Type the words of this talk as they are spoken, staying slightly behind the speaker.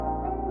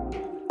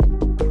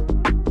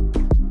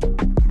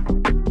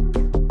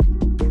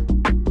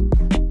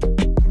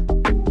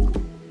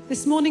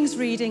This morning's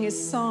reading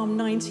is Psalm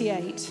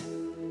 98.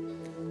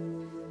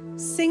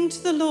 Sing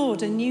to the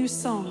Lord a new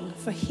song,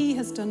 for he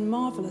has done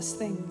marvelous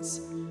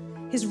things.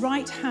 His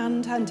right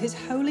hand and his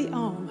holy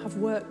arm have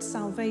worked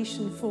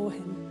salvation for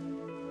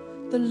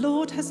him. The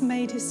Lord has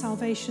made his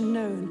salvation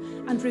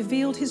known and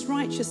revealed his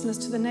righteousness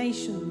to the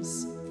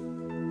nations.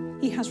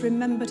 He has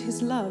remembered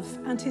his love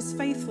and his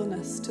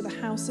faithfulness to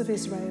the house of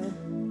Israel.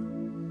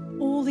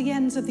 All the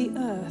ends of the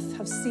earth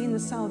have seen the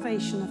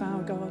salvation of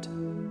our God.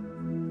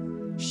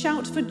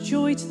 Shout for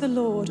joy to the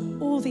Lord,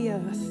 all the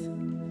earth.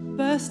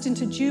 Burst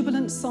into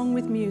jubilant song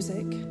with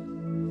music.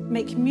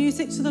 Make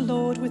music to the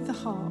Lord with the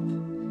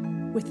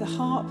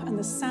harp and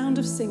the sound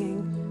of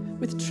singing,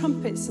 with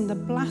trumpets and the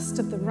blast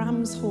of the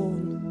ram's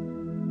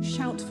horn.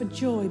 Shout for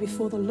joy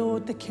before the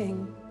Lord the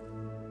King.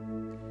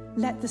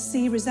 Let the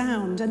sea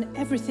resound and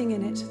everything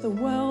in it, the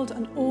world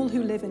and all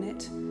who live in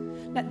it.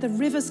 Let the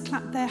rivers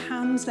clap their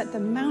hands, let the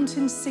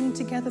mountains sing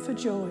together for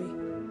joy.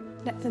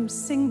 Let them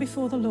sing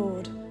before the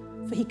Lord,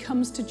 for he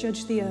comes to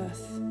judge the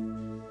earth.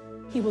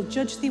 He will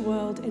judge the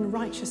world in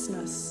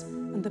righteousness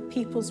and the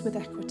peoples with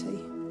equity.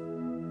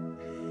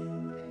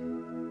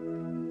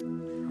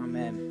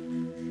 Amen.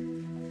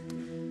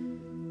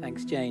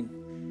 Thanks, Jane.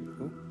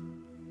 Cool.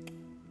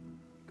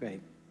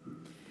 Great.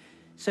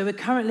 So we're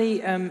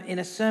currently in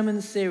a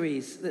sermon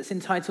series that's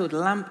entitled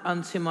Lamp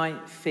Unto My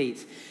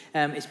Feet.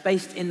 It's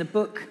based in the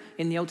book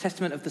in the Old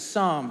Testament of the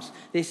Psalms,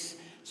 this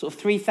sort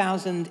of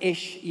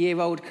 3,000-ish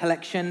year-old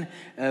collection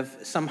of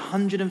some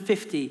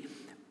 150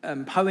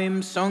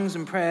 poems, songs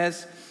and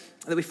prayers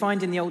that we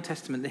find in the Old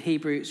Testament, the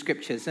Hebrew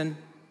Scriptures. And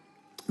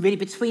really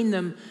between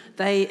them,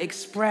 they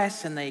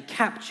express and they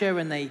capture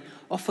and they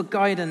offer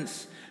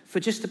guidance for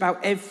just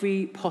about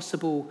every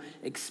possible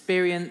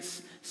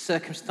experience,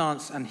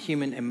 circumstance and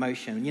human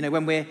emotion. You know,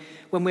 when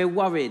we're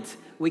worried,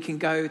 we can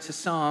go to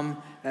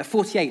Psalm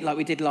 48 like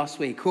we did last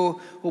week, or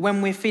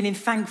when we're feeling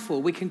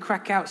thankful, we can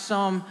crack out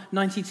Psalm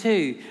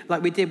 92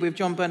 like we did with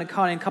John Bernard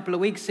Carlin a couple of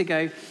weeks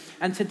ago.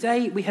 And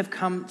today we have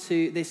come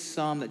to this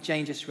psalm that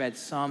Jane just read,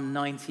 Psalm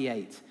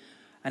 98,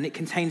 and it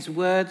contains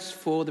words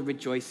for the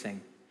rejoicing.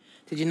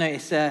 Did you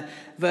notice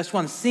verse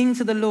 1, sing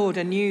to the Lord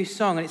a new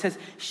song, and it says,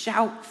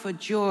 shout for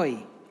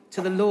joy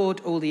to the Lord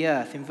all the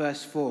earth in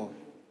verse 4.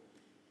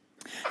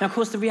 Now, of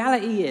course, the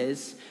reality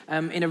is,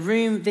 in a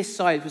room this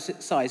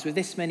size with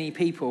this many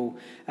people,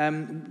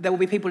 there will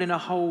be people in a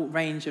whole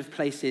range of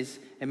places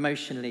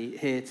emotionally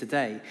here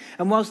today.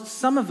 And whilst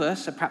some of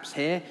us are perhaps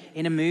here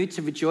in a mood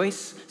to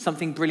rejoice,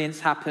 something brilliant's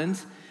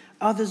happened,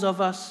 others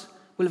of us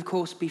will, of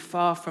course, be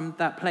far from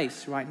that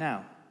place right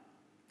now.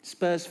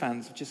 Spurs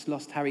fans have just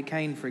lost Harry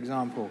Kane, for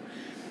example.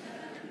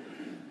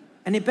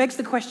 And it begs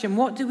the question,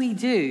 what do we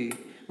do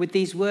with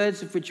these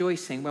words of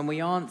rejoicing when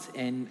we aren't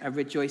in a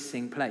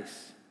rejoicing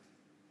place?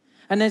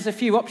 And there's a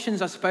few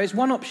options, I suppose.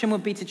 One option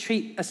would be to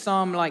treat a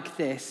psalm like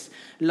this,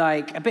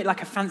 like a bit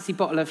like a fancy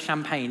bottle of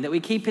champagne that we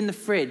keep in the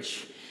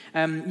fridge.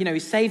 We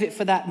save it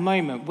for that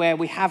moment where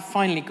we have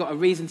finally got a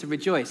reason to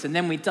rejoice, and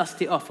then we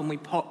dust it off and we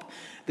pop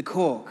the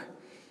cork.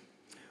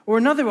 Or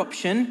another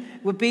option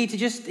would be to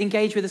just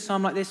engage with a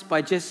psalm like this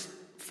by just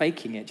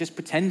faking it, just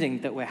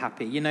pretending that we're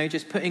happy,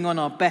 just putting on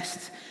our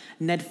best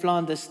Ned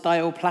Flanders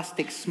style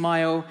plastic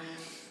smile,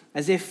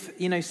 as if,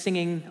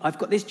 singing, I've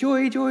got this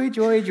joy, joy,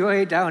 joy,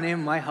 joy down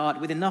in my heart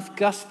with enough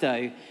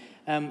gusto,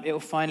 it will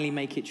finally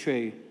make it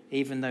true,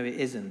 even though it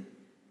isn't.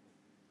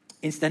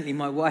 Incidentally,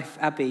 my wife,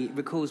 Abby,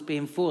 recalls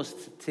being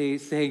forced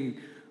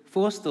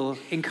or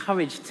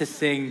encouraged to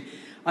sing,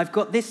 I've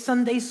got this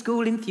Sunday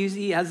school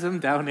enthusiasm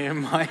down in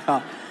my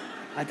heart.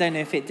 I don't know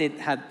if it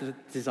had the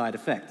desired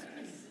effect.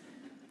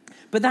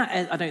 But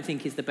that, I don't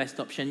think, is the best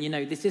option.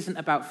 This isn't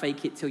about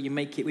fake it till you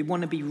make it. We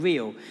want to be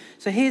real.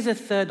 So here's a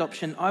third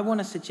option. I want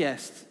to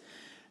suggest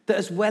that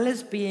as well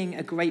as being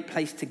a great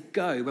place to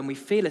go when we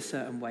feel a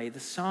certain way, the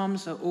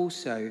Psalms are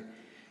also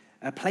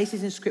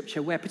places in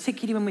Scripture where,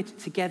 particularly when we're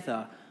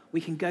together,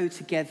 we can go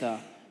together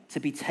to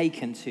be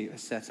taken to a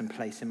certain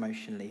place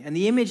emotionally. And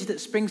the image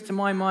that springs to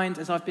my mind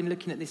as I've been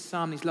looking at this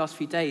psalm these last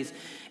few days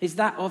is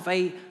that of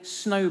a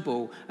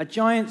snowball, a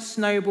giant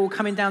snowball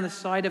coming down the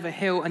side of a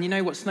hill. And you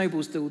know what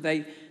snowballs do?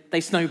 They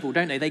snowball,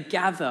 don't they? They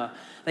gather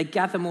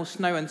more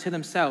snow unto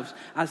themselves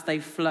as they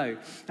flow.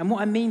 And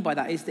what I mean by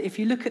that is that if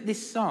you look at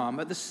this psalm,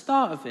 at the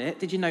start of it,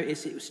 did you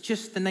notice it was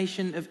just the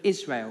nation of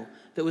Israel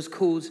that was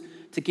called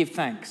to give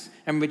thanks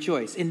and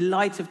rejoice in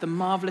light of the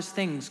marvelous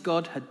things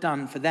God had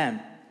done for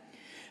them?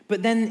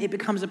 But then it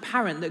becomes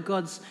apparent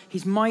that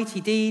his mighty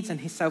deeds and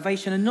his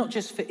salvation are not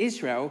just for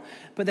Israel,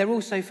 but they're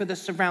also for the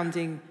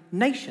surrounding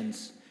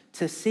nations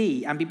to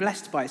see and be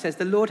blessed by. It says,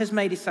 the Lord has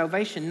made his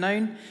salvation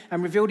known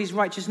and revealed his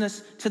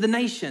righteousness to the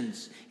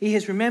nations. He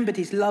has remembered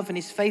his love and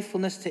his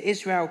faithfulness to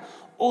Israel.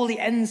 All the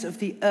ends of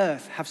the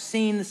earth have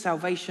seen the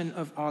salvation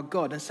of our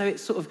God. And so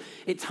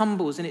it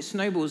tumbles and it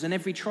snowballs, and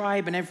every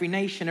tribe and every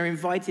nation are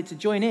invited to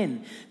join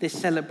in this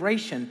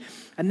celebration.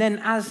 And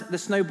then as the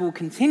snowball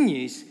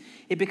continues,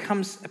 it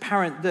becomes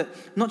apparent that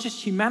not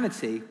just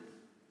humanity,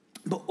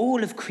 but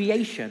all of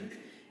creation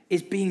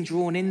is being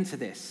drawn into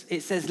this.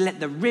 It says, let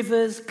the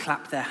rivers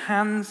clap their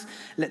hands,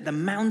 let the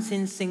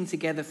mountains sing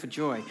together for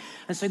joy.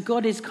 And so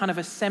God is kind of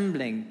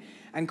assembling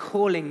and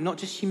calling not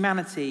just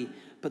humanity,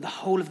 but the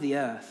whole of the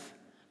earth,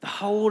 the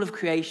whole of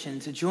creation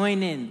to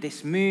join in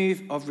this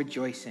move of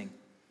rejoicing.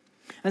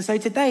 And so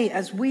today,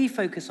 as we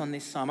focus on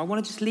this psalm, I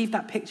want to just leave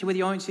that picture with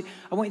you. I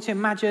want you to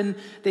imagine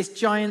this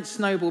giant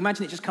snowball.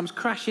 Imagine it just comes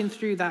crashing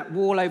through that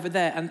wall over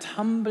there and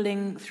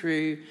tumbling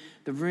through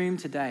the room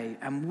today.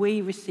 And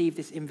we receive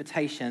this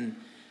invitation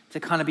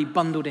to kind of be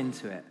bundled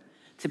into it,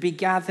 to be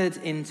gathered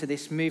into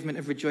this movement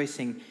of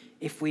rejoicing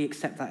if we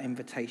accept that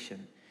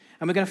invitation.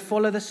 And we're going to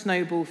follow the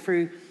snowball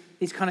through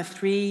these kind of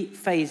three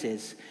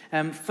phases.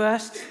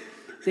 First,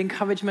 the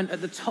encouragement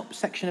at the top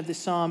section of the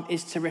psalm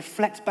is to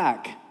reflect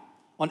back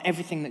on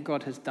everything that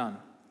God has done.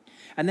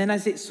 And then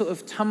as it sort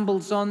of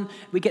tumbles on,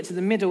 we get to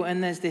the middle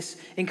and there's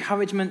this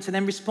encouragement to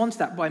then respond to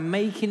that by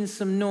making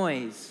some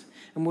noise.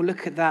 And we'll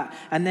look at that.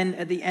 And then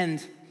at the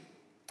end,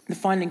 the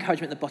final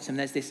encouragement at the bottom,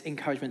 there's this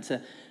encouragement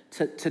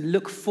to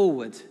look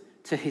forward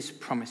to his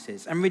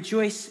promises and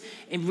rejoice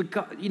in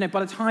regard. You know,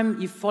 by the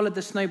time you've followed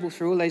the snowball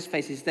through all those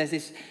phases, there's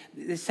this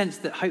sense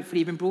that hopefully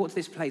you've been brought to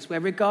this place where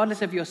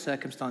regardless of your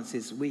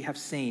circumstances, we have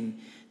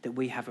seen that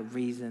we have a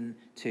reason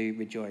to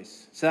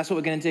rejoice. So that's what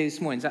we're going to do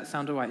this morning. Does that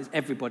sound all right? Is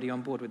everybody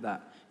on board with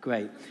that?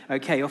 Great.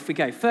 Okay, off we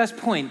go. First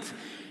point,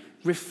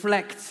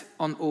 reflect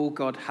on all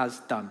God has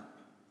done.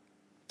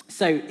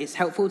 So it's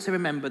helpful to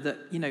remember that,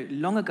 you know,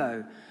 long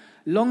ago,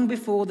 long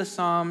before the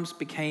Psalms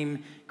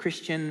became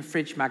Christian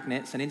fridge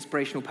magnets and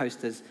inspirational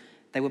posters,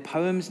 they were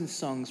poems and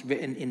songs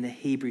written in the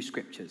Hebrew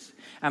scriptures.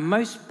 And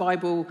most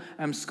Bible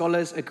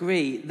scholars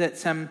agree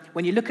that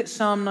when you look at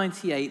Psalm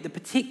 98, the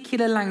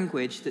particular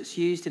language that's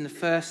used in the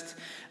first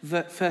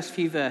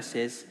few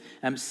verses,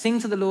 sing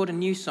to the Lord a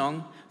new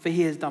song, for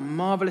he has done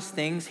marvelous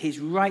things. His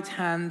right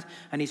hand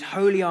and his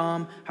holy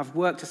arm have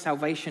worked a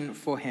salvation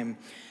for him.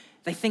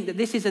 They think that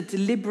this is a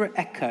deliberate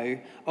echo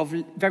of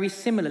very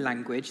similar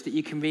language that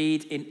you can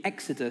read in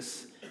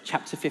Exodus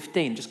chapter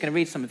 15. Just going to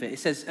read some of it. It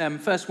says,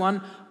 verse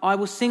 1, I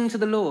will sing to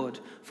the Lord,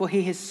 for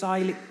he is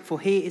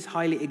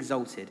highly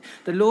exalted.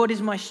 The Lord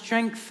is my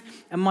strength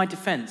and my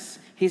defense.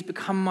 He has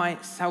become my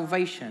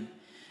salvation.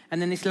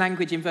 And then this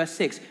language in verse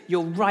 6,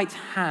 your right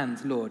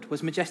hand, Lord,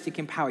 was majestic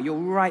in power. Your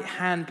right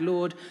hand,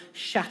 Lord,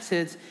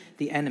 shattered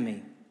the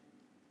enemy.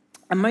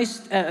 And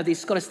most of these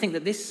scholars think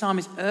that this psalm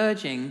is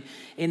urging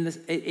in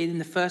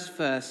the first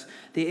verse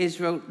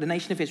the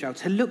nation of Israel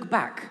to look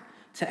back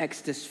to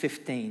Exodus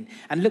 15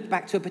 and look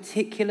back to a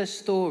particular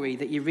story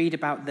that you read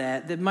about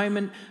there, the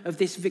moment of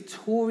this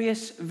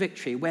victorious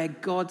victory where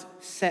God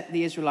set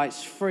the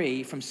Israelites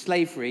free from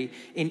slavery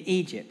in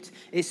Egypt.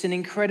 It's an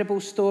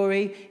incredible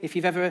story. If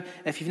you've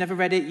never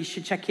read it, you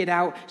should check it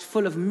out. It's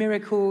full of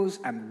miracles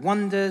and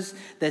wonders.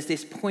 There's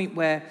this point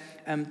where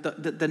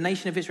the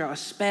nation of Israel are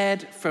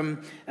spared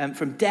from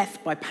death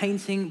by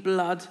painting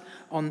blood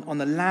on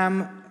the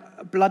lamb,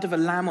 blood of a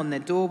lamb on their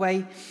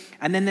doorway.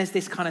 And then there's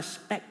this kind of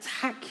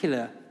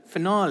spectacular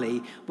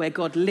finale where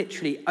God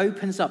literally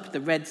opens up the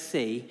Red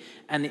Sea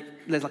and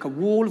there's like a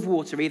wall of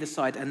water either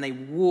side and they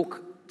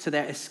walk to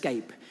their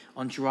escape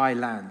on dry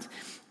land.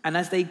 And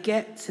as they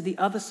get to the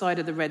other side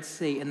of the Red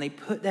Sea and they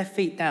put their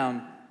feet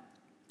down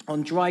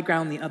on dry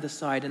ground the other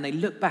side and they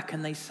look back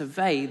and they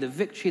survey the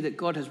victory that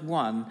God has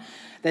won,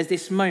 there's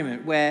this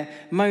moment where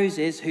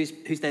Moses,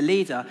 who's their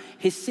leader,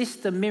 his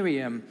sister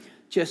Miriam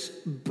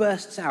just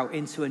bursts out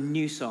into a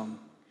new song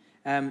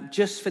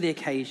just for the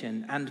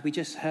occasion. And we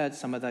just heard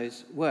some of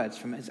those words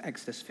from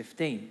Exodus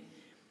 15.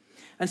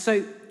 And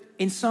so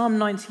in Psalm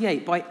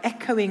 98, by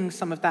echoing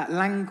some of that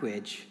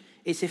language,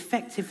 it's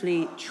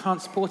effectively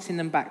transporting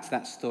them back to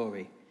that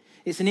story.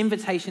 It's an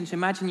invitation to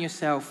imagine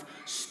yourself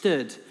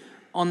stood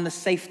on the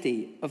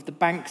safety of the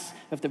banks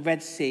of the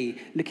Red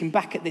Sea, looking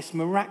back at this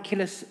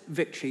miraculous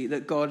victory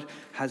that God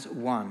has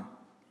won.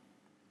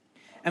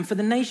 And for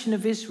the nation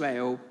of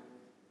Israel,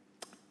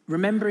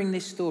 remembering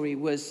this story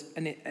was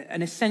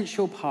an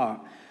essential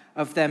part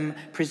of them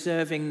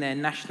preserving their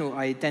national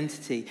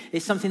identity.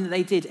 It's something that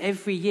they did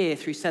every year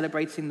through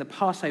celebrating the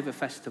Passover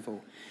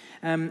festival.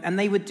 And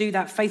they would do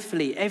that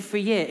faithfully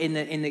every year in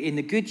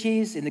the good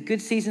years, in the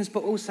good seasons,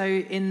 but also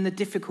in the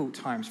difficult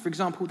times. For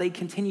example, they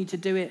continued to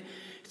do it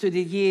through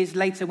the years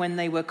later when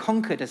they were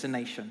conquered as a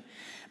nation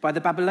by the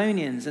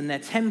Babylonians and their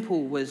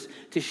temple was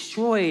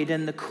destroyed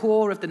and the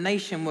core of the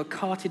nation were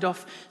carted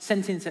off,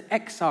 sent into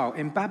exile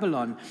in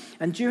Babylon.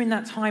 And during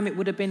that time, it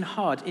would have been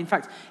hard. In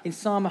fact, in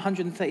Psalm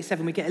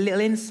 137, we get a little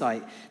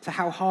insight to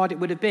how hard it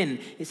would have been.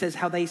 It says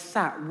how they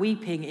sat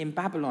weeping in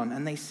Babylon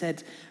and they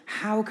said,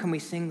 how can we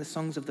sing the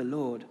songs of the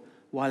Lord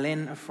while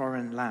in a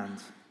foreign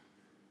land?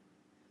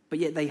 But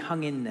yet they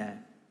hung in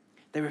there.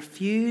 They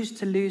refused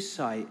to lose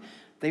sight.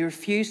 They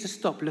refused to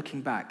stop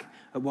looking back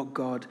at what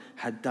God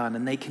had done.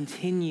 And they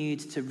continued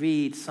to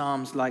read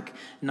Psalms like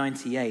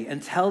 98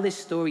 and tell this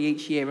story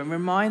each year and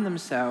remind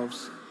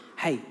themselves,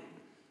 hey,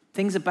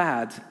 things are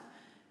bad,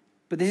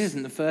 but this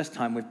isn't the first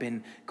time we've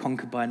been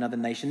conquered by another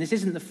nation. This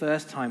isn't the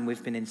first time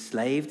we've been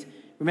enslaved.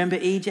 Remember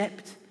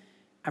Egypt?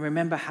 And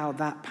remember how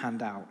that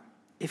panned out.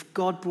 if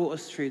God brought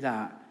us through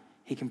that,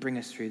 he can bring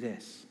us through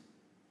this.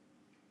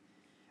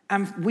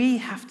 And we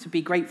have to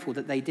be grateful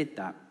that they did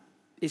that.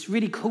 It's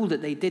really cool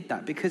that they did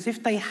that, because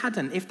if they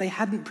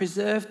hadn't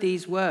preserved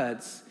these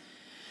words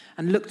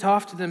and looked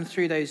after them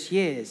through those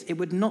years, it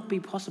would not be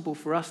possible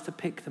for us to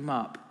pick them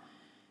up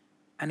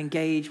and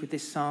engage with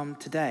this psalm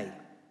today.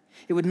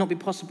 It would not be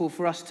possible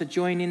for us to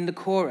join in the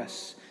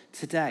chorus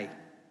today.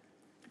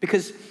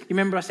 Because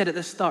remember I said at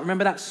the start,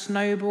 remember that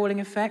snowballing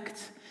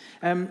effect?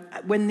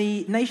 When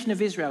the nation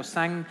of Israel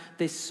sang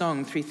this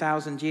song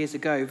 3,000 years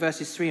ago,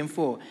 verses 3 and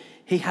 4,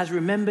 he has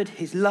remembered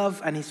his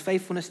love and his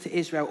faithfulness to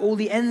Israel. All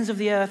the ends of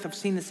the earth have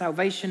seen the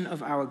salvation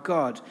of our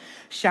God.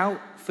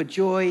 Shout for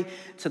joy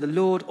to the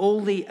Lord,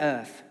 all the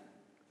earth.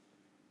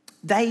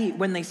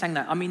 When they sang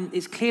that,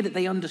 it's clear that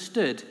they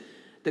understood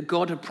that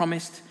God had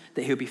promised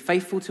that he would be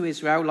faithful to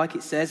Israel, like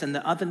it says, and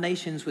that other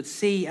nations would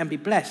see and be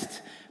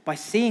blessed by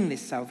seeing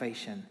this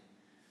salvation.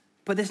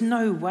 But there's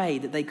no way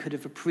that they could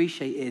have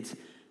appreciated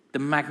the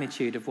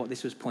magnitude of what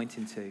this was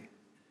pointing to.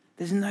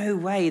 There's no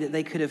way that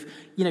they could have,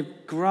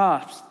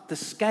 grasped the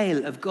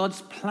scale of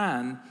God's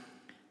plan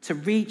to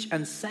reach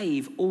and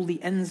save all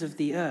the ends of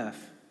the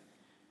earth.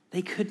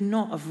 They could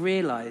not have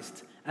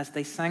realized, as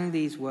they sang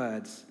these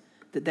words,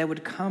 that there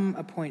would come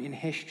a point in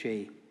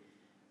history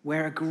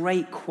where a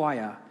great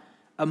choir,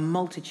 a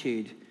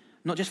multitude,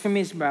 not just from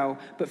Israel,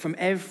 but from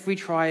every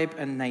tribe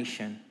and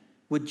nation,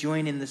 would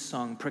join in the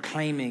song,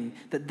 proclaiming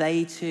that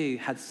they too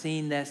had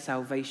seen their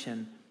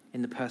salvation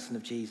in the person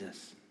of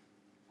Jesus.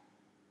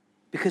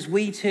 Because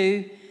we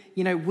too,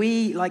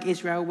 we, like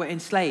Israel, were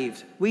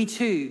enslaved. We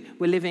too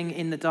were living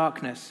in the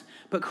darkness.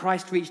 But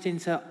Christ reached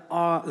into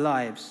our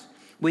lives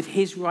with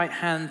his right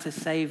hand to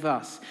save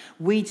us.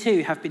 We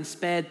too have been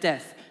spared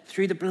death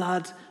through the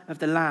blood of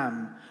the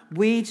Lamb.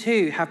 We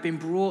too have been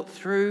brought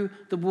through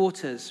the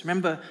waters.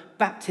 Remember,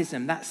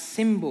 baptism, that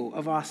symbol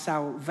of our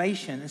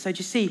salvation. And so do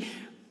you see,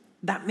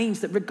 that means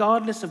that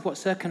regardless of what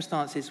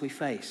circumstances we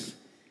face,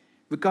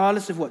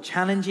 regardless of what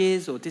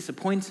challenges or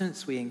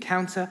disappointments we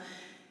encounter,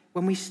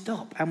 when we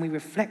stop and we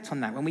reflect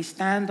on that, when we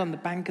stand on the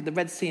bank of the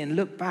Red Sea and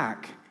look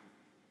back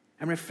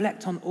and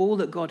reflect on all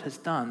that God has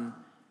done,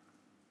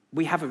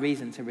 we have a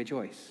reason to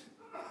rejoice.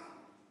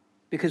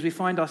 Because we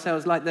find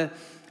ourselves like the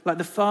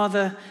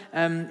father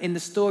in the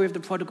story of the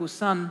prodigal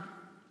son,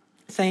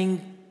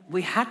 saying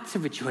we had to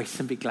rejoice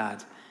and be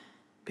glad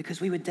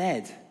because we were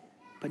dead,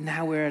 but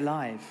now we're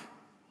alive.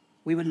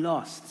 We were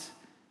lost,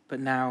 but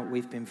now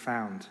we've been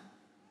found.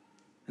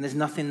 And there's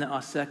nothing that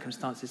our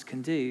circumstances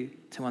can do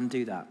to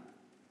undo that.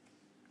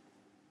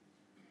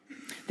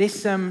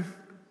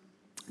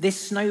 This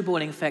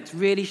snowballing effect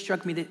really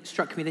struck me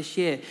this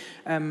year.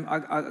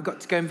 I got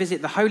to go and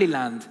visit the Holy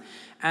Land,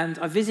 and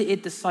I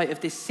visited the site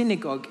of this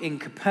synagogue in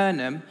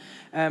Capernaum.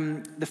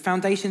 The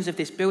foundations of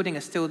this building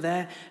are still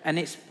there, and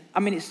it's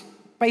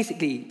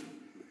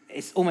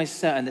almost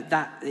certain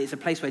that is a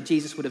place where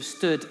Jesus would have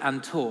stood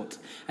and taught.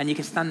 And you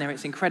can stand there,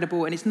 it's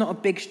incredible. And it's not a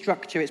big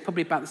structure, it's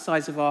probably about the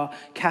size of our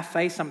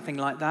cafe, something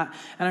like that.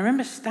 And I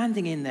remember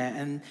standing in there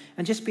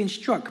and just being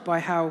struck by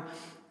how,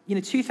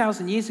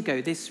 2,000 years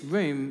ago, this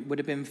room would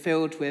have been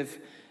filled with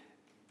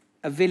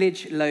a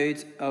village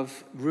load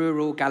of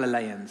rural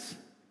Galileans.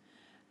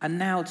 And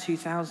now,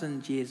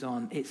 2,000 years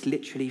on, it's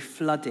literally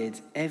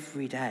flooded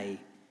every day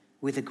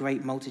with a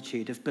great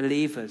multitude of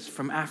believers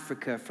from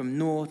Africa, from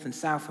North and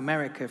South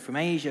America, from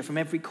Asia, from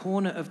every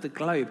corner of the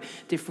globe.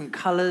 Different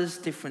colors,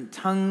 different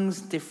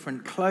tongues,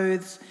 different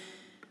clothes,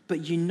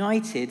 but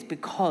united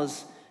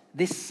because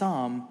this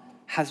psalm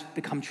has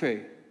become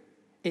true.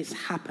 It's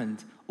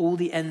happened. All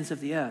the ends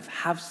of the earth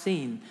have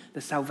seen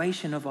the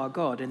salvation of our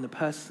God in the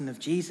person of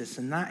Jesus,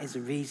 and that is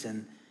a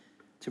reason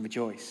to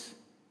rejoice.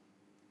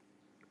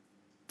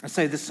 And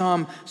so the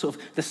psalm,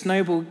 the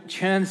snowball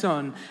churns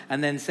on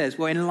and then says,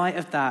 well, in light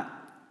of that,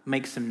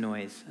 make some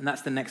noise. And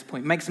that's the next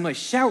point. Make some noise.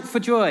 Shout for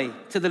joy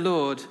to the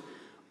Lord,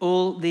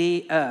 all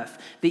the earth.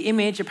 The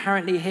image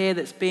apparently here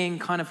that's being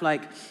kind of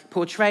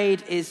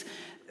portrayed is,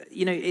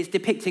 it's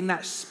depicting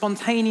that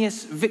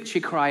spontaneous victory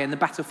cry in the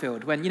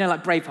battlefield when,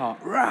 like Braveheart,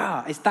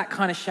 rah! It's that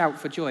kind of shout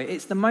for joy.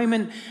 It's the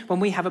moment when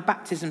we have a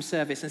baptism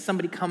service and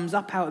somebody comes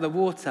up out of the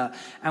water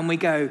and we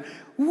go,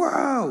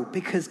 whoa,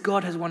 because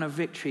God has won a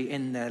victory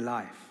in their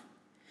life.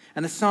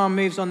 And the psalm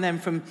moves on then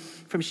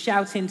from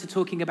shouting to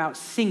talking about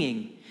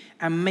singing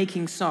and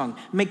making song.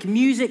 Make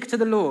music to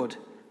the Lord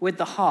with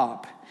the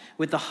harp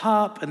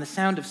and the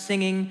sound of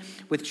singing,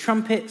 with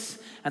trumpets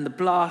and the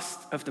blast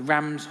of the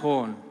ram's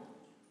horn.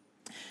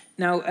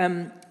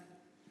 Now,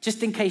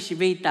 just in case you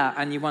read that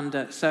and you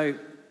wonder, so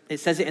it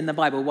says it in the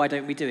Bible, why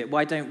don't we do it?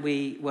 Why don't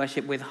we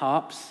worship with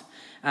harps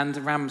and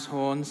ram's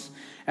horns?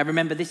 And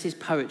remember, this is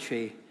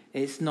poetry.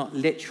 It's not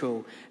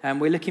literal.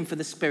 We're looking for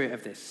the spirit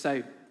of this.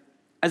 So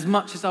as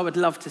much as I would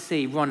love to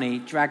see Ronnie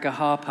drag a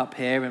harp up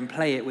here and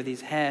play it with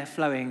his hair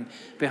flowing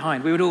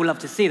behind, we would all love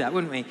to see that,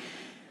 wouldn't we?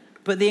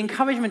 But the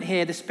encouragement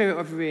here, the spirit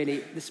of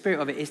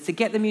it is to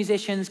get the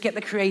musicians, get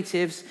the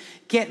creatives,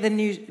 get the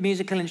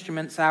musical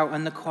instruments out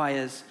and the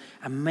choirs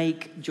and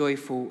make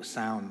joyful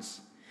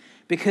sounds.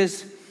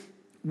 Because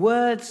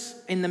Words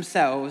in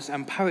themselves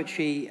and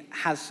poetry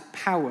has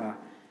power,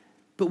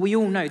 but we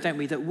all know, don't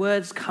we, that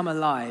words come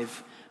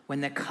alive when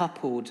they're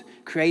coupled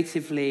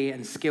creatively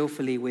and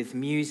skillfully with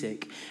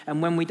music.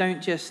 And when we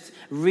don't just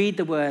read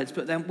the words,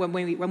 but then when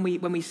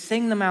we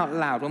sing them out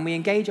loud, when we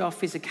engage our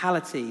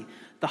physicality,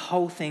 the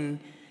whole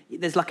thing,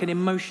 there's like an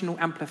emotional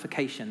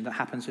amplification that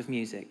happens with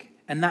music.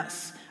 And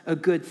that's a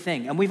good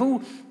thing. And we've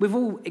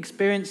all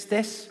experienced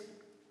this.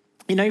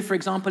 You know, for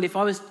example, if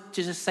I was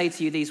to just say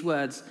to you these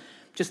words,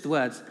 just the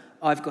words,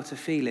 I've got a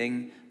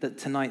feeling that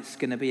tonight's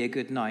going to be a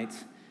good night,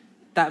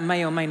 that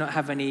may or may not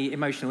have any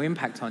emotional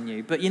impact on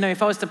you. But, you know,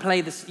 if I was to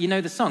play this, you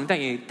know the song,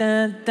 don't you?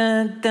 Dun,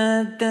 dun,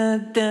 dun,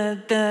 dun,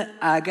 dun, dun.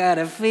 I got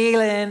a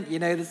feeling, you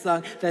know the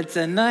song, that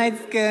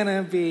tonight's going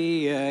to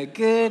be a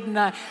good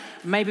night.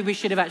 Maybe we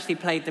should have actually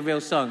played the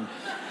real song.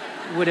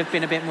 Would have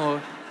been a bit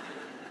more.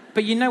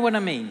 But you know what I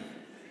mean?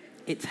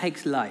 It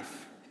takes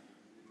life.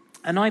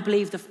 And I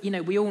believe,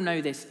 we all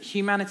know this.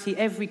 Humanity,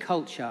 every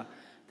culture,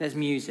 there's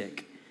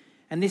music.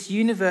 And this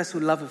universal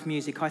love of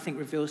music, I think,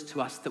 reveals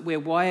to us that we're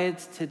wired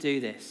to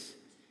do this.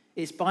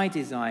 It's by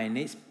design.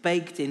 It's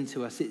baked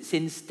into us. It's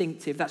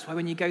instinctive. That's why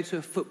when you go to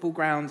a football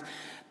ground,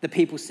 the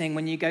people sing.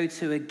 When you go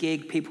to a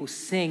gig, people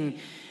sing.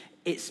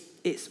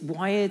 It's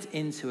wired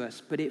into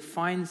us, but it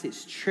finds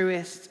its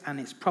truest and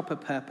its proper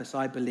purpose,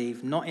 I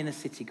believe, not in a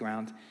city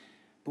ground,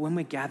 but when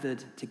we're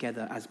gathered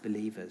together as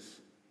believers.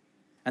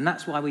 And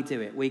that's why we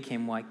do it week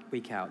in,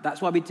 week out.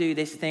 That's why we do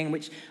this thing,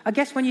 which I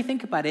guess when you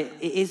think about it,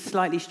 it is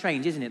slightly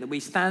strange, isn't it? That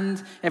we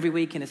stand every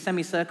week in a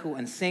semicircle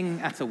and sing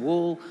at a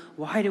wall.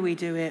 Why do we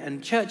do it?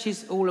 And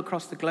churches all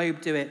across the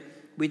globe do it.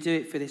 We do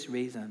it for this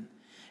reason.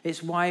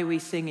 It's why we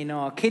sing in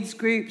our kids'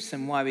 groups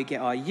and why we get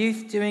our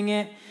youth doing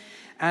it.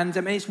 And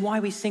it's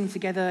why we sing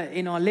together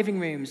in our living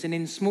rooms and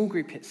in small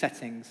group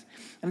settings.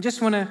 And I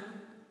just want to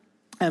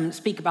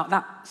speak about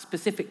that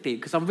specifically,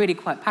 because I'm really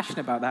quite passionate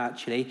about that,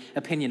 actually,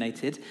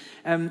 opinionated.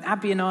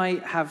 Abby and I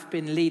have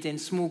been leading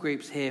small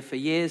groups here for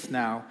years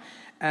now.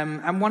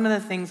 And one of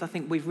the things I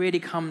think we've really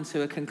come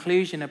to a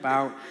conclusion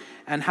about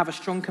and have a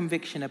strong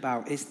conviction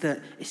about is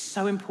that it's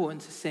so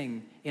important to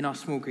sing in our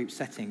small group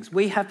settings.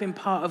 We have been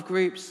part of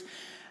groups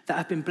that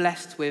have been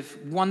blessed with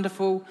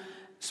wonderful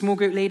small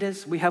group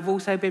leaders. We have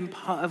also been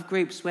part of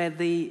groups where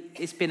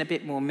it's been a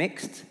bit more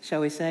mixed,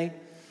 shall we say.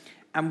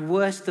 And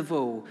worst of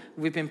all,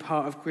 we've been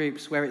part of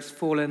groups where it's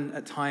fallen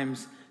at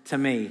times to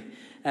me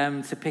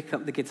to pick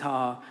up the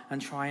guitar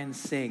and try and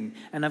sing.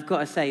 And I've got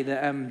to say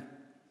that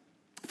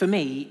for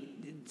me,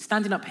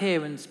 standing up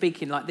here and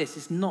speaking like this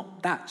is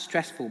not that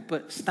stressful,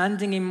 but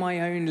standing in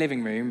my own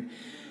living room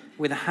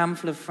with a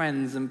handful of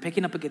friends and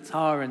picking up a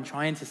guitar and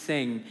trying to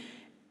sing,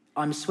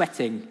 I'm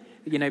sweating,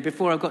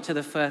 before I got to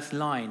the first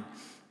line.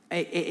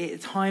 At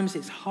times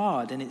it's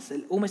hard and it's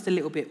almost a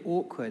little bit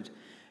awkward.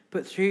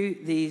 But through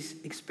these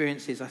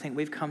experiences, I think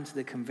we've come to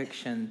the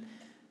conviction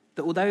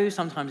that although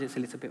sometimes it's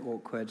a little bit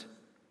awkward,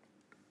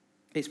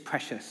 it's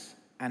precious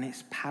and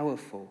it's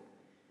powerful.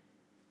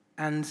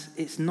 And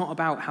it's not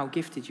about how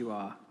gifted you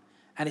are,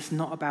 and it's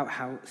not about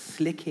how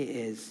slick it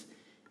is.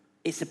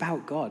 It's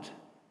about God.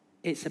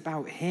 It's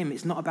about Him.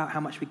 It's not about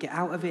how much we get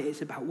out of it.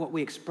 It's about what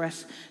we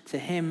express to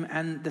Him.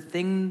 And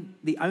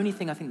the only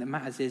thing I think that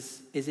matters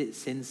is it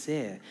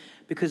sincere?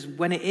 Because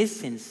when it is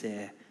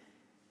sincere,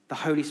 the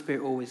Holy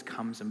Spirit always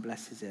comes and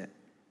blesses it,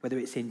 whether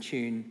it's in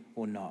tune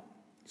or not.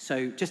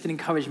 So just an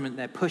encouragement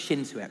there, push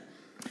into it.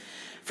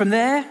 From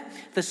there,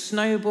 the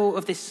snowball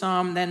of this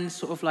psalm then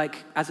sort of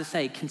as I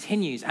say,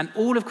 continues, and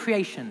all of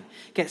creation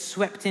gets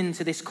swept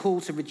into this call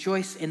to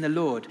rejoice in the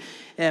Lord.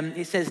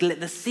 It says,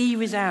 let the sea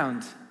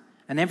resound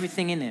and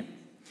everything in it.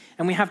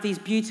 And we have these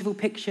beautiful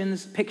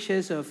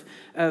pictures of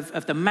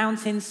the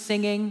mountains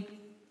singing.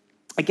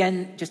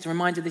 Again, just a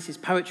reminder, this is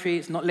poetry.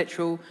 It's not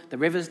literal. The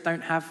rivers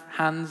don't have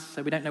hands,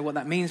 so we don't know what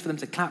that means for them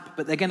to clap,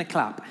 but they're going to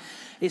clap.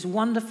 It's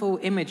wonderful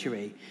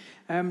imagery.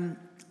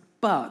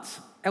 But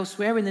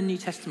elsewhere in the New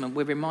Testament,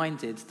 we're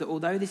reminded that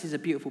although this is a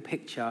beautiful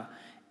picture,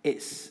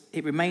 it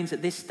remains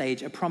at this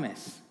stage a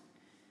promise.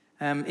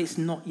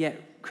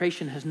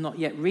 Creation has not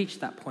yet reached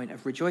that point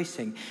of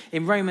rejoicing.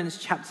 In Romans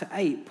chapter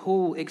 8,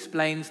 Paul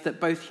explains that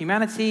both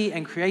humanity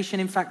and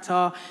creation, in fact,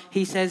 are,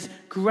 he says,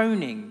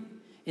 groaning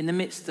in the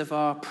midst of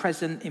our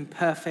present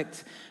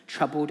imperfect,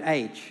 troubled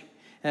age.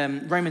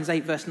 Romans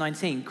 8, verse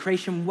 19,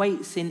 creation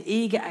waits in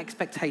eager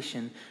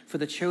expectation for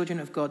the children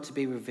of God to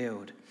be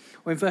revealed.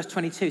 Or in verse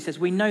 22, it says,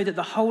 we know that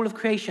the whole of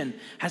creation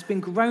has been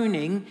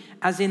groaning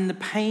as in the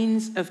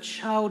pains of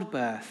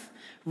childbirth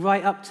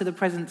right up to the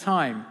present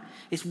time.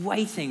 It's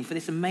waiting for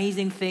this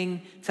amazing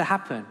thing to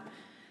happen.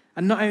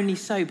 And not only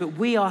so, but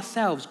we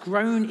ourselves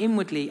groan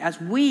inwardly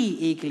as we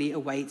eagerly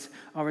await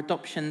our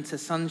adoption to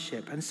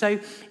sonship. And so,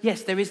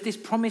 yes, there is this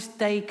promised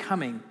day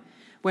coming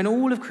when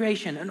all of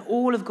creation and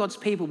all of God's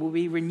people will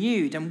be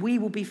renewed and we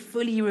will be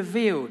fully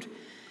revealed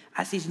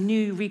as his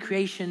new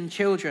recreation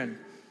children.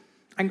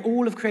 And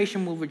all of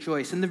creation will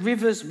rejoice, and the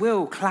rivers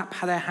will clap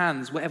their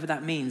hands, whatever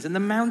that means, and the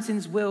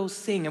mountains will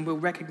sing and will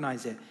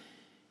recognize it.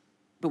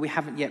 But we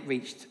haven't yet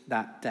reached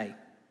that day.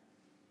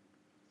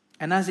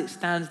 And as it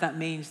stands, that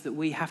means that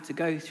we have to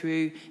go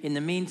through, in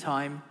the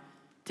meantime,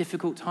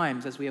 difficult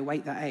times as we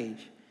await that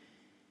age.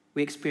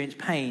 We experience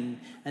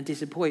pain and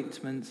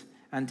disappointment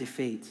and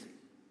defeat.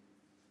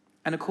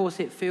 And of course,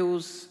 it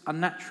feels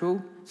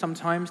unnatural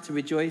sometimes to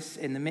rejoice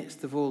in the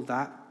midst of all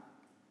that.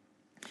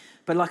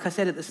 But like I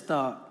said at the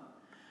start,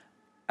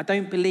 I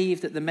don't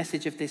believe that the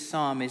message of this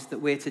psalm is that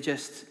we're to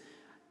just,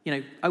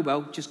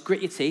 just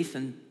grit your teeth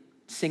and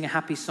sing a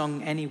happy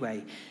song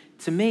anyway.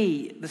 To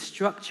me, the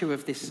structure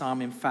of this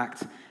psalm, in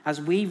fact, as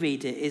we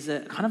read it, is a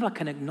kind of like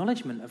an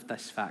acknowledgement of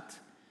this fact,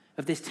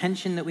 of this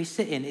tension that we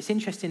sit in. It's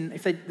interesting,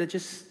 if they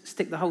just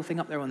stick the whole thing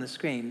up there on the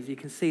screen, you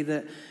can see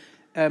that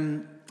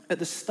at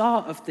the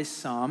start of this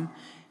psalm,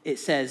 it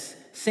says,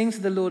 "Sing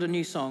to the Lord a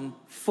new song,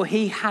 for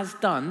he has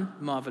done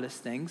marvelous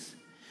things."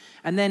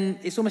 And then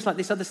it's almost like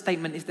this other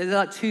statement, there's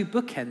like two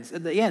bookends.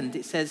 At the end,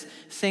 it says,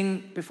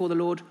 "Sing before the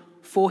Lord,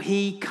 for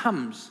he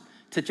comes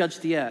to judge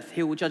the earth.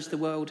 He will judge the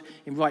world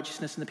in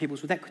righteousness and the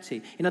peoples with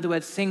equity." In other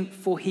words, sing,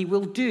 for he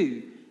will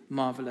do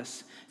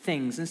marvelous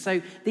things. And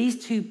so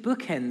these two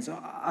bookends,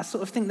 I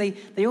sort of think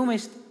they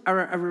almost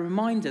are a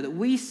reminder that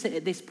we sit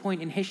at this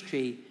point in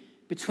history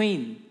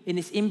in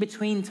this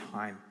in-between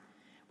time,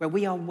 where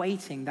we are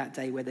waiting that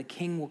day where the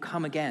King will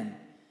come again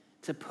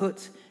to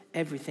put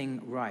everything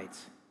right.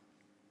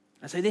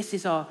 And so this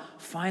is our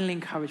final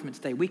encouragement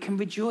today. We can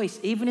rejoice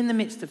even in the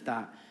midst of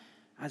that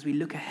as we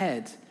look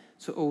ahead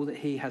to all that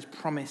he has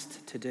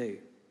promised to do.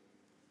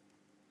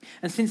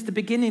 And since the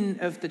beginning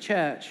of the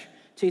church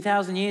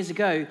 2,000 years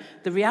ago,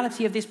 the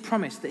reality of this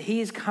promise that he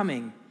is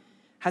coming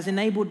has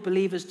enabled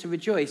believers to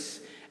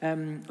rejoice,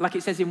 like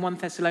it says in 1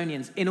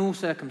 Thessalonians, in all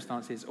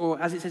circumstances, or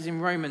as it says in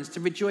Romans, to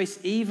rejoice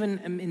even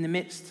in the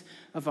midst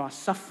of our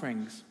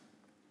sufferings.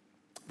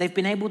 They've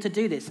been able to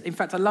do this. In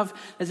fact,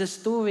 there's a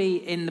story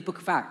in the book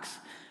of Acts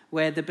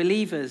where the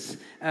believers,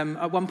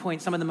 at one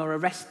point, some of them are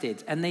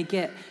arrested and they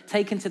get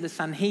taken to the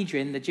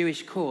Sanhedrin, the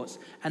Jewish courts,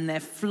 and they're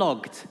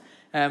flogged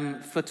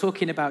for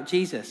talking about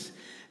Jesus.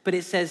 But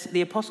it says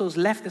the apostles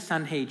left the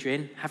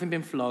Sanhedrin, having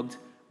been flogged,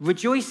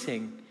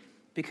 rejoicing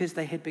because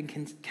they had been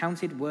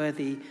counted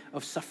worthy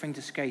of suffering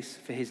disgrace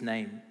for his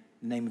name,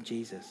 the name of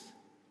Jesus.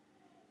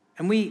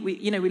 And we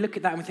look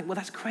at that and we think, well,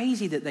 that's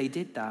crazy that they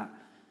did that.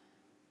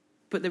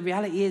 But the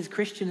reality is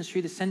Christians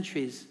through the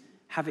centuries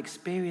have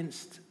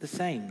experienced the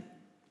same.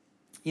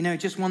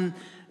 Just one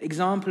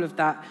example of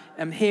that,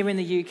 here in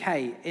the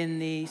UK, in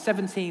the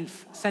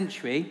 17th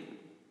century,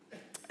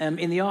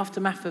 in the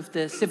aftermath of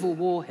the Civil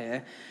War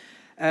here,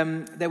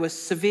 there were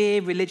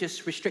severe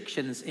religious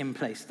restrictions in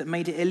place that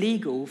made it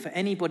illegal for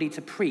anybody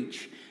to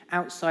preach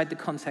outside the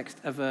context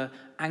of an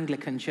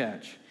Anglican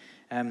church.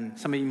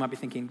 Some of you might be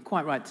thinking,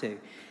 quite right too.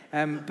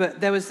 But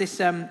there was this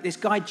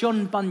guy,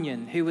 John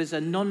Bunyan, who was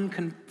a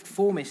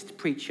non-conformist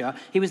preacher.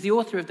 He was the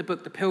author of the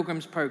book, The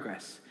Pilgrim's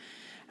Progress.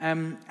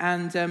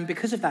 And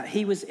because of that,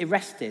 he was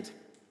arrested.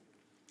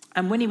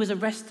 And when he was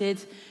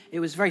arrested, it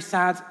was very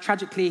sad.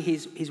 Tragically,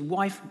 his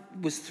wife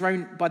was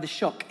thrown by the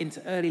shock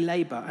into early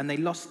labor and they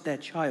lost their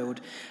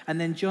child. And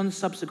then John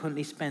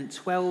subsequently spent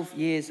 12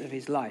 years of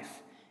his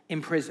life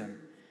in prison,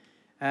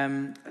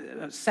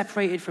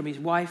 separated from his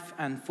wife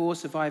and 4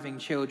 surviving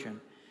children.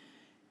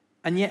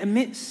 And yet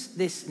amidst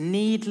this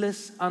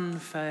needless,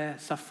 unfair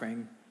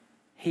suffering,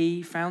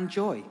 he found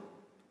joy.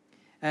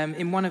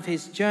 In one of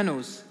his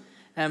journals,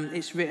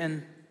 it's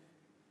written,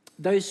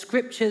 "Those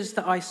scriptures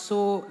that I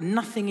saw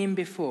nothing in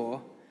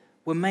before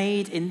were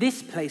made in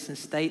this place and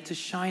state to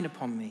shine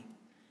upon me.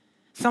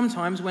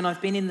 Sometimes when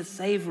I've been in the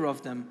savor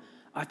of them,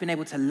 I've been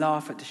able to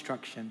laugh at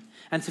destruction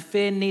and to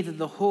fear neither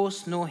the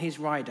horse nor his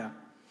rider.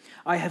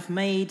 I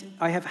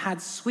have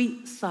had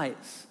sweet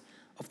sights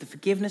of the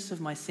forgiveness of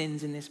my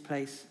sins in this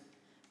place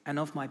and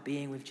of my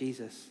being with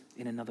Jesus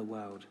in another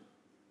world."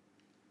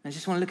 I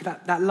just want to look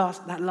at that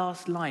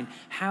last line.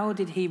 How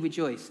did he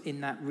rejoice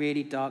in that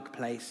really dark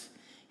place?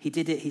 He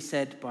did it, he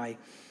said, by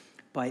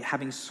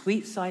having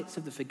sweet sights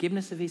of the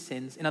forgiveness of his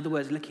sins. In other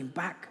words, looking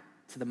back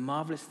to the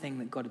marvelous thing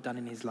that God had done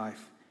in his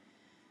life.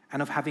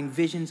 And of having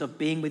visions of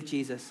being with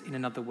Jesus in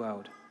another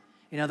world.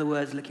 In other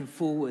words, looking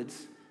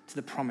forwards to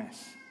the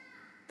promise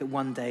that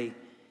one day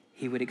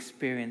he would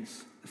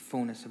experience the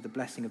fullness of the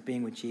blessing of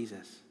being with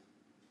Jesus.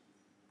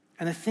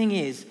 And the thing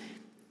is,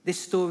 this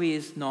story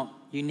is not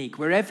unique.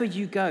 Wherever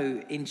you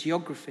go in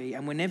geography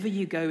and whenever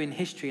you go in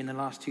history in the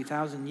last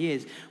 2,000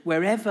 years,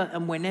 wherever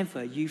and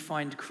whenever you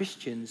find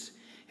Christians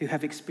who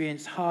have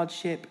experienced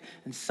hardship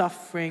and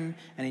suffering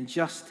and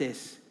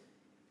injustice,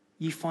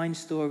 you find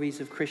stories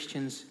of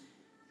Christians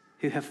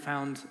who have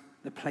found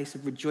the place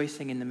of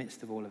rejoicing in the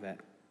midst of all of it.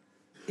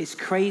 It's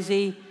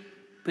crazy,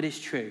 but it's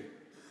true.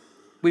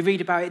 We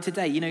read about it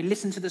today.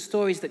 Listen to the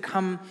stories that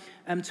come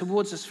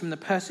towards us from the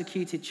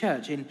persecuted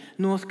church in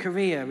North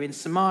Korea, in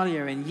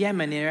Somalia, in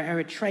Yemen, in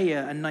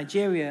Eritrea, and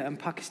Nigeria, and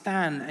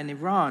Pakistan, and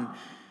Iran.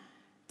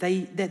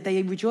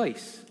 They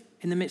rejoice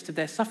in the midst of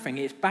their suffering.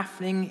 It's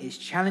baffling, it's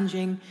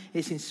challenging,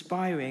 it's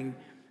inspiring,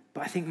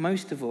 but I think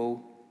most of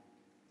all,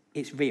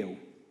 it's real.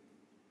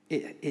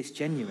 It's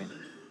genuine.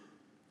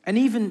 And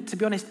even, to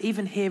be honest,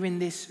 even here in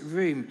this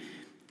room,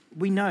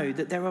 We know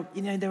that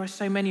there are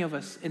so many of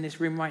us in this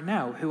room right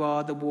now who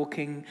are the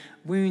walking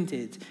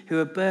wounded, who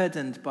are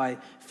burdened by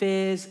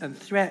fears and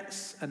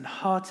threats and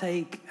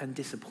heartache and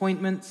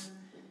disappointments.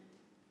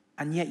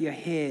 And yet you're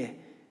here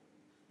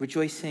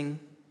rejoicing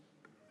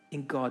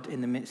in God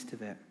in the midst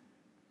of it.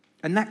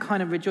 And that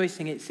kind of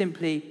rejoicing, it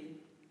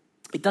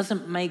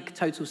doesn't make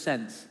total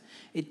sense.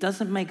 It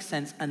doesn't make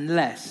sense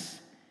unless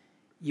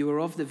you are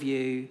of the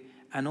view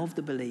and of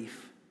the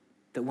belief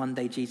that one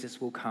day Jesus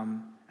will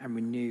come and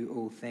renew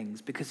all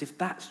things. Because if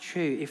that's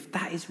true, if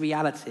that is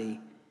reality,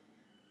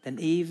 then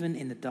even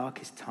in the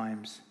darkest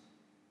times,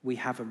 we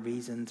have a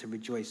reason to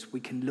rejoice.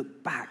 We can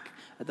look back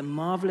at the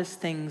marvelous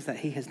things that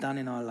he has done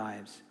in our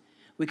lives.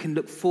 We can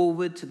look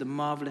forward to the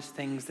marvelous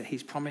things that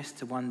he's promised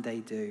to one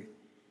day do.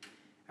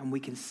 And we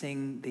can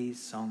sing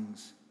these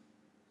songs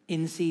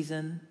in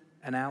season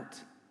and out,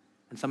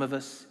 and some of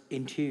us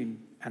in tune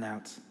and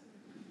out.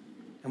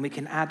 And we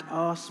can add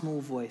our small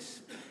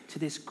voice to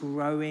this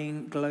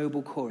growing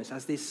global chorus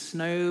as this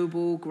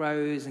snowball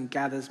grows and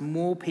gathers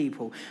more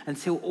people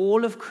until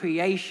all of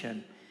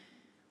creation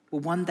will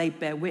one day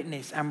bear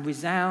witness and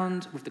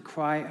resound with the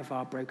cry of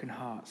our broken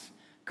hearts.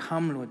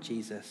 Come, Lord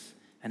Jesus,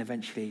 and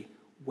eventually,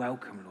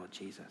 welcome, Lord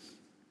Jesus.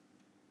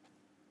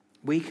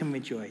 We can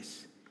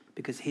rejoice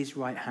because his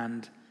right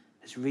hand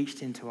has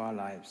reached into our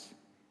lives.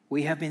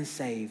 We have been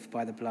saved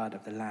by the blood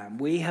of the Lamb.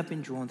 We have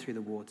been drawn through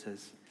the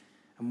waters,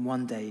 and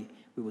one day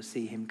we will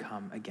see him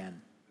come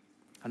again.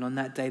 And on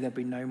that day, there'll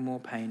be no more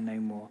pain, no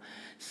more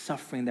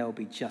suffering. There will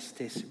be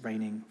justice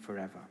reigning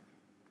forever.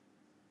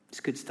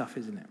 It's good stuff,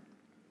 isn't it?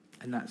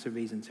 And that's a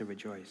reason to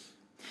rejoice.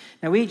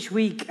 Now, each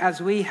week,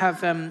 as we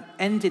have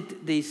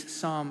ended these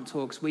psalm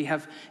talks, we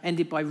have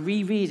ended by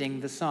rereading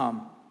the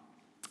psalm.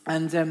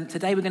 And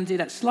today we're going to do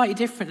that slightly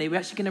differently. We're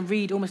actually going to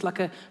read almost like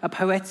a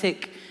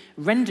poetic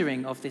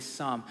rendering of this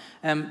psalm.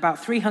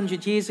 About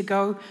 300 years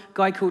ago, a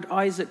guy called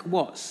Isaac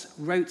Watts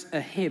wrote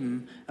a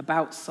hymn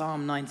about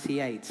Psalm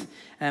 98.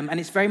 And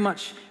it's very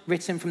much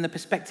written from the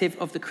perspective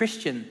of the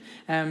Christian,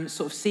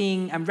 sort of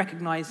seeing and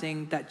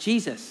recognizing that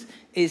Jesus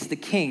is the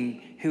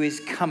king who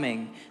is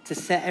coming to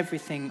set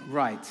everything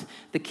right,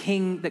 the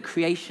king that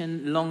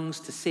creation longs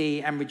to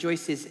see and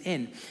rejoices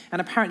in.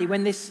 And apparently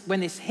when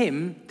this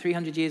hymn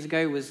 300 years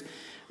ago was,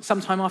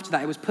 sometime after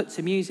that, it was put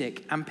to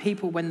music, and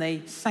people, when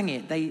they sang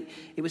it,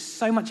 it was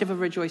so much of a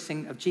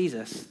rejoicing of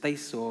Jesus, they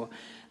saw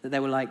that they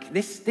were like,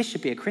 this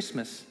should be a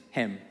Christmas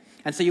hymn.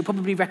 And so you'll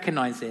probably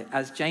recognize it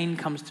as Jane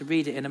comes to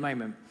read it in a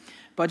moment.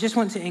 But I just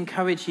want to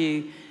encourage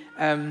you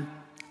to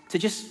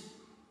just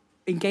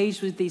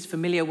engage with these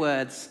familiar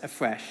words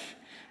afresh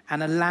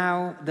and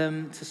allow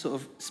them to sort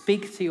of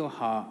speak to your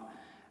heart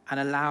and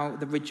allow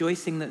the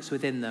rejoicing that's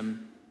within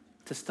them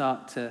to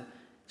start to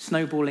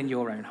snowball in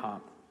your own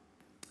heart.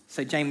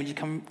 So Jane, would you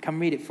come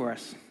read it for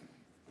us?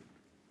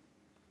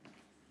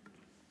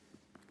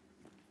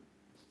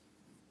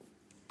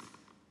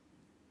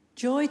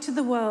 Joy to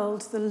the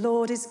world, the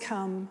Lord is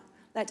come.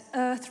 Let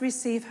earth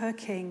receive her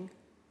King.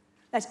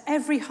 Let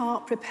every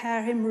heart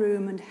prepare him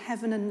room, and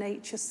heaven and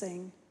nature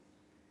sing.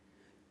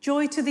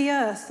 Joy to the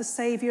earth, the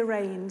Saviour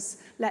reigns.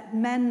 Let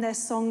men their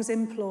songs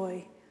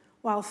employ,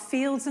 while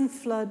fields and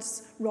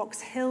floods,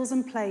 rocks, hills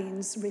and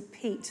plains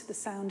repeat the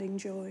sounding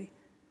joy.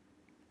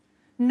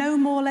 No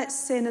more let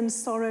sin and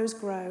sorrows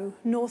grow,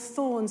 nor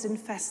thorns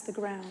infest the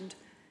ground.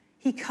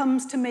 He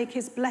comes to make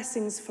his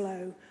blessings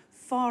flow,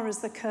 far as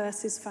the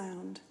curse is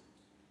found.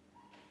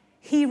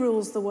 He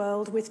rules the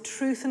world with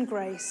truth and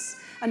grace,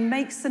 and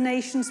makes the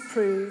nations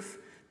prove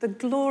the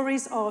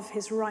glories of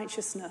his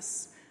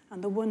righteousness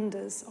and the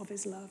wonders of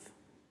his love.